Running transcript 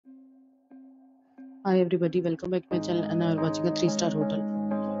Hi everybody, welcome back to my channel and now we're watching a 3-star hotel.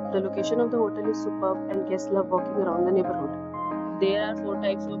 The location of the hotel is superb and guests love walking around the neighborhood. There are 4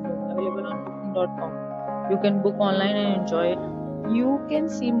 types of rooms available on booking.com. You can book online and enjoy it. You can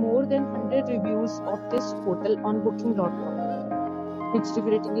see more than 100 reviews of this hotel on booking.com. Its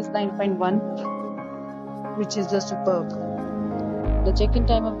review rating is 9.1, which is just superb. The check-in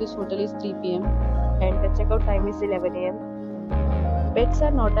time of this hotel is 3 p.m. and the checkout time is 11 a.m. Pets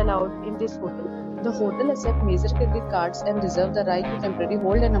are not allowed in this hotel. The hotel accepts major credit cards and reserves the right to temporarily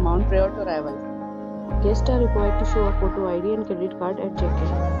hold an amount prior to arrival. Guests are required to show a photo ID and credit card at check-in.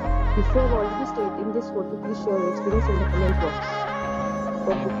 If you have already stayed in this hotel, please share your experience in the comment box.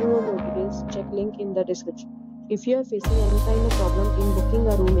 For booking or more details, check link in the description. If you are facing any kind of problem in booking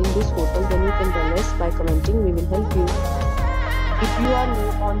a room in this hotel, then you can tell us by commenting. We will help you. If you are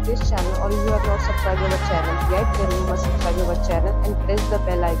new on this channel or you have not subscribed our channel yet, then you must subscribe our channel and press the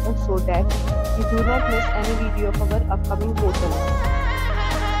bell icon so that you do not miss any video of our upcoming hotel.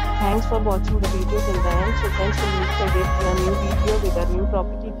 Thanks for watching the video till the end. So thanks for meet again in a new video with a new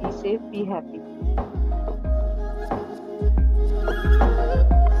property. Be safe, be happy.